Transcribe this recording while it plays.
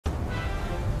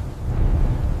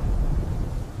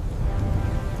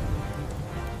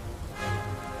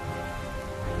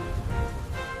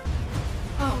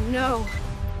no.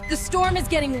 The storm is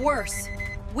getting worse.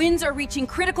 Winds are reaching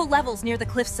critical levels near the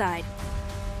cliffside.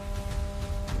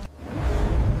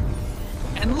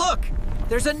 And look!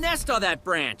 There's a nest on that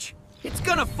branch. It's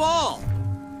gonna fall!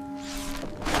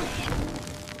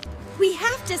 We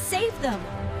have to save them.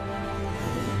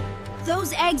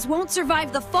 Those eggs won't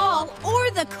survive the fall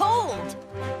or the cold.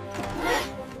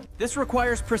 This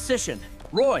requires precision.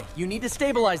 Roy, you need to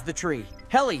stabilize the tree.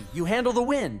 Helly, you handle the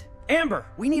wind. Amber,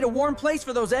 we need a warm place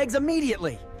for those eggs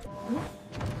immediately.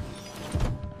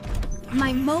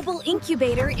 My mobile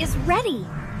incubator is ready.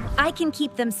 I can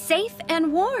keep them safe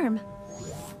and warm.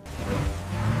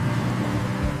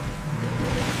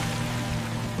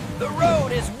 The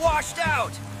road is washed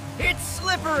out! It's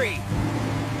slippery!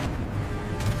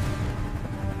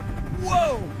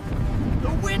 Whoa!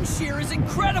 The wind shear is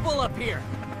incredible up here!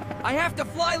 I have to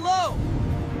fly low!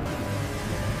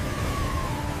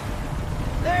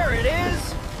 There it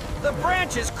is! The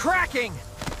branch is cracking!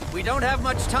 We don't have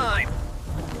much time.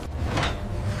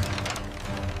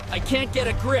 I can't get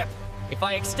a grip. If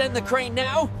I extend the crane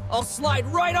now, I'll slide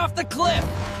right off the cliff!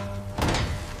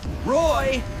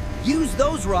 Roy, use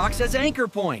those rocks as anchor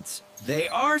points. They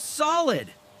are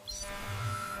solid.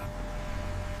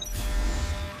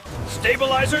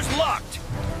 Stabilizers locked.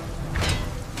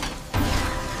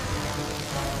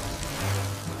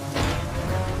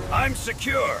 I'm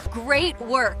secure. Great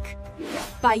work.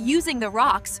 By using the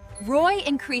rocks, Roy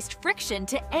increased friction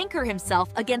to anchor himself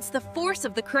against the force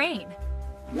of the crane.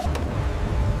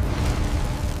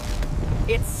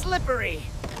 It's slippery,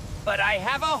 but I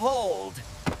have a hold.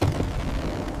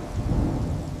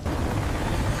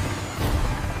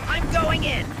 I'm going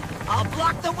in. I'll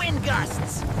block the wind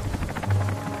gusts.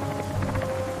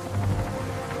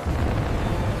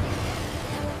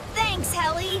 Thanks,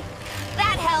 Helly.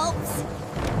 That helps.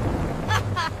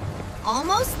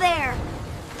 Almost there.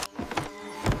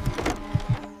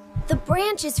 The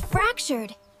branch is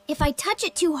fractured. If I touch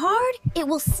it too hard, it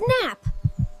will snap.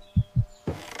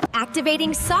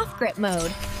 Activating soft grip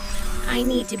mode. I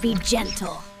need to be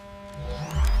gentle.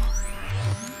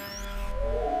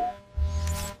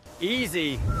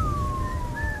 Easy.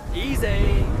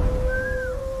 Easy.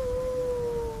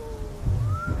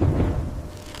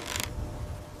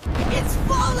 It's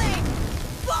falling!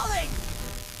 Falling!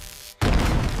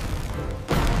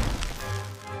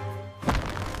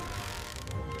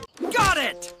 Got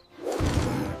it!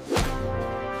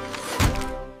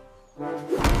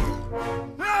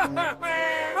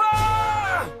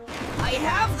 I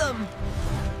have them!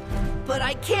 But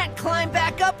I can't climb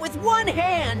back up with one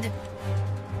hand!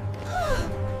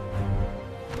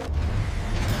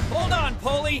 Hold on,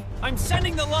 Poli! I'm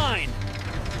sending the line!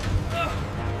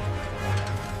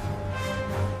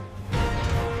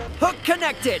 Hook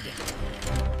connected!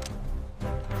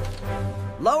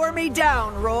 Lower me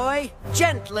down, Roy!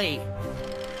 Gently!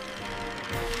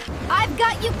 I've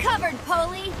got you covered,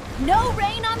 Poli. No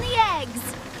rain on the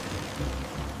eggs.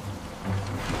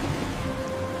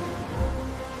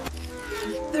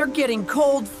 They're getting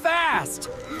cold fast!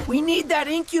 We need that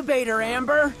incubator,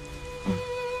 Amber!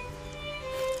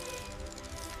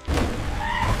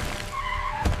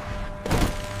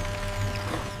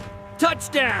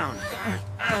 Touchdown!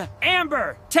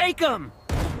 Amber, take them!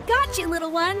 Got you,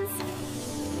 little ones.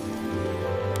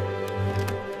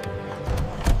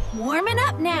 Warming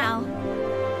up now.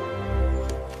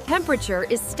 Temperature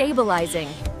is stabilizing.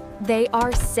 They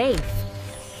are safe.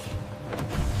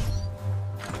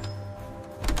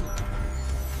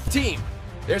 Team,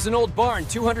 there's an old barn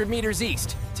 200 meters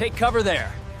east. Take cover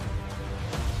there.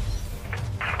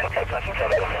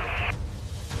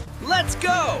 Let's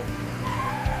go!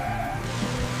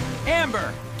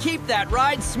 Amber, keep that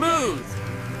ride smooth!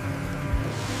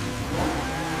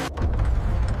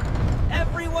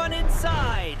 Everyone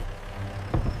inside!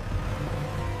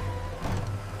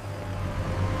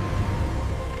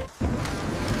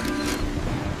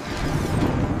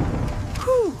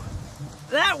 Whew!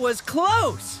 That was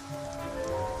close!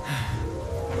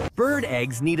 Bird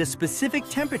eggs need a specific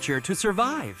temperature to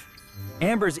survive.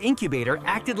 Amber's incubator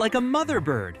acted like a mother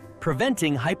bird,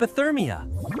 preventing hypothermia.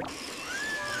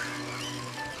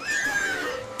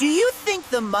 Do you think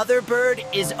the mother bird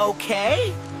is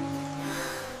okay?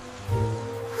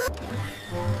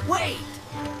 Wait!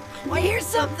 I hear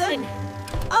something!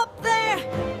 Up there!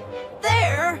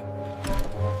 There!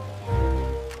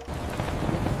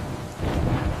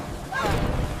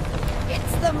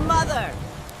 It's the mother!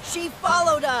 She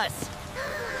followed us!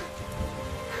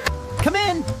 Come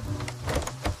in!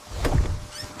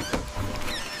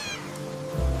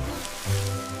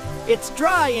 It's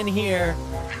dry in here!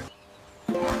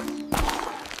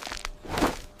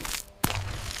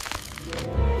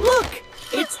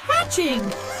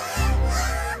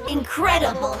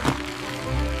 incredible!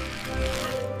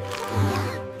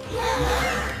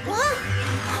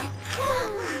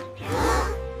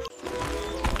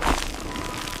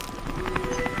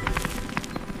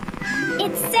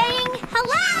 It's saying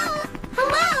hello!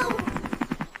 Hello!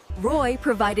 Roy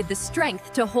provided the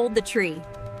strength to hold the tree.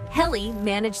 Helly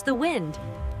managed the wind.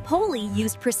 Poli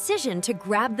used precision to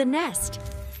grab the nest.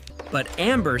 But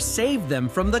Amber saved them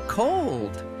from the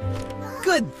cold.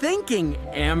 Good thinking,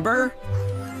 Amber.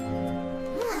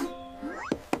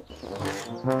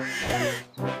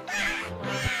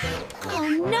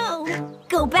 Oh no!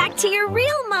 Go back to your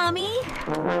real mommy!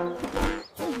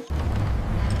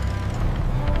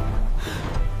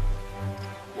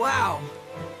 Wow,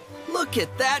 look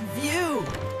at that view.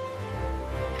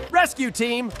 Rescue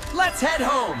team, let's head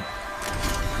home.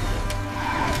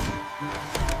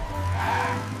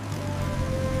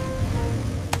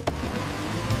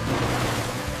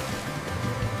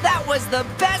 That was the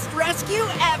best rescue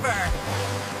ever!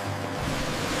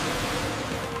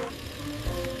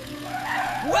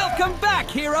 Welcome back,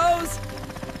 heroes!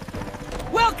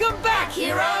 Welcome back,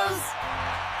 heroes!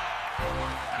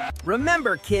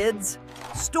 Remember, kids,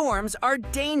 storms are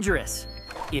dangerous.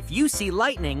 If you see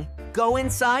lightning, go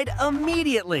inside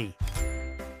immediately.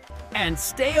 And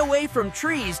stay away from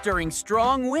trees during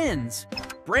strong winds.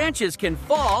 Branches can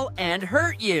fall and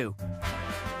hurt you.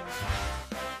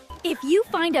 If you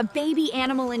find a baby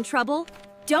animal in trouble,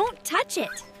 don't touch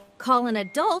it. Call an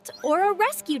adult or a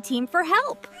rescue team for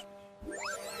help.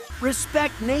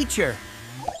 Respect nature.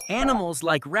 Animals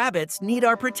like rabbits need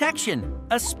our protection,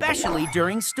 especially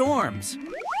during storms.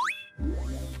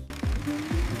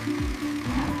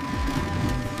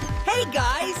 Hey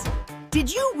guys!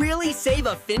 Did you really save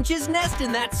a finch's nest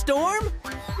in that storm?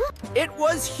 It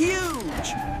was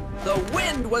huge! The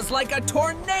wind was like a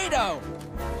tornado!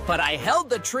 But I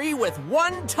held the tree with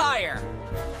one tire.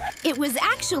 It was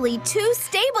actually 2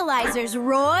 stabilizers,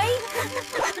 Roy.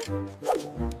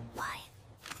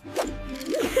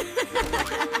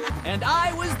 And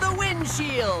I was the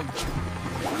windshield.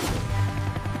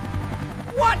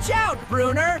 Watch out,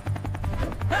 Bruner!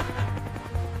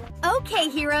 Okay,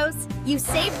 heroes. You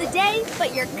saved the day,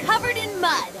 but you're covered in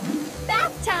mud.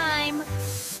 Bath time!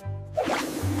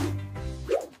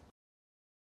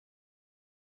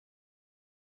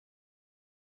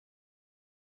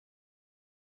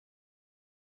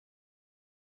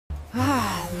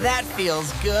 That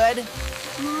feels good.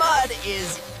 Mud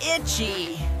is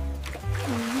itchy.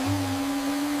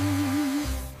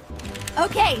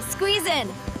 Okay, squeeze in.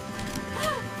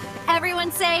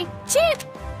 Everyone say, cheap,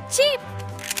 cheap.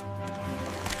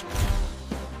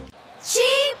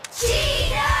 Cheap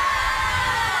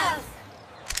Cheetahs!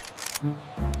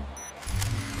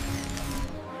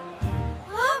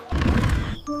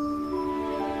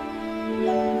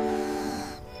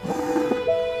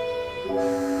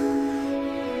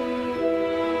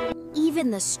 Even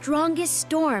the strongest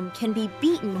storm can be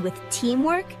beaten with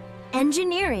teamwork,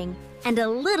 engineering, and a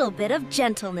little bit of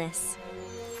gentleness.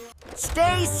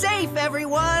 Stay safe,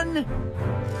 everyone!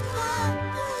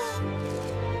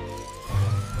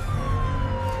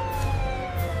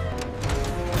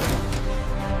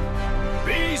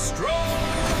 Be strong!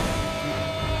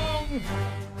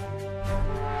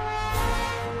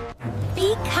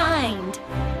 Be kind.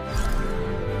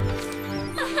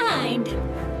 Behind.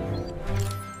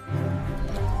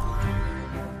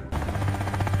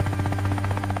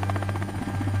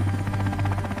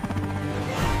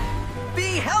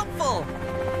 Be helpful!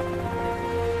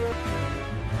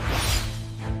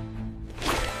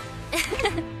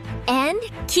 And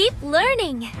keep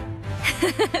learning.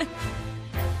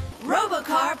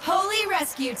 Robocar Poli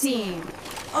Rescue Team.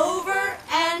 Over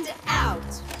and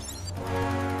out.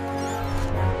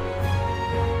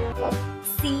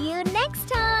 See you next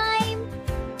time.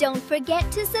 Don't forget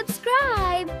to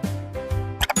subscribe.